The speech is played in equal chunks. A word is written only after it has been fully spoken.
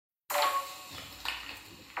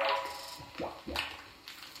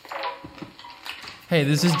Hey,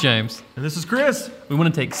 this is James. And this is Chris. We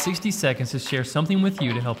want to take 60 seconds to share something with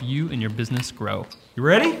you to help you and your business grow. You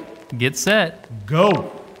ready? Get set. Go.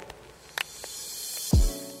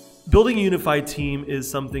 Building a unified team is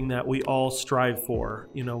something that we all strive for.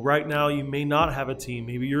 You know, right now you may not have a team.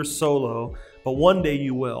 Maybe you're solo, but one day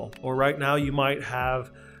you will. Or right now you might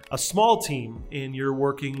have a small team and you're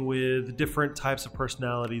working with different types of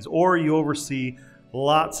personalities, or you oversee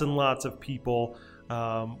lots and lots of people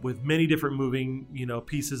with many different moving,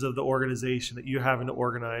 pieces of the organization that you're having to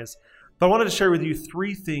organize. But I wanted to share with you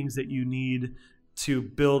 3 things that you need to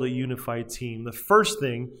build a unified team. The first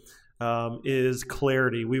thing is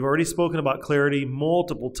clarity. We've already spoken about clarity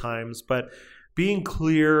multiple times, but being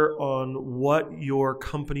clear on what your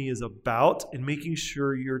company is about and making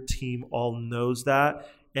sure your team all knows that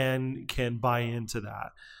and can buy into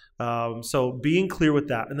that. So being clear with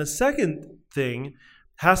that. And the second thing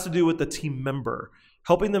has to do with the team member,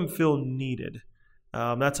 helping them feel needed.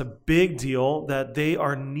 That's a big deal, that they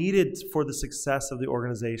are needed for the success of the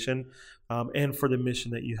organization and for the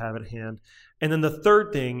mission that you have at hand. And then the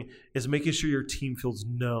third thing is making sure your team feels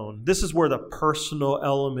known. This is where the personal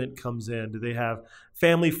element comes in. Do they have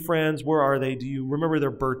family, friends? Where are they? Do you remember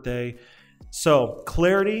their birthday? So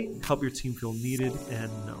clarity, help your team feel needed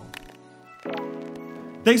and known.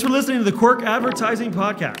 Thanks for listening to the Quirk Advertising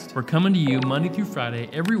Podcast. We're coming to you Monday through Friday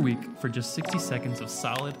every week for just 60 seconds of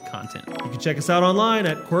solid content. You can check us out online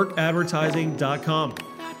at quirkadvertising.com.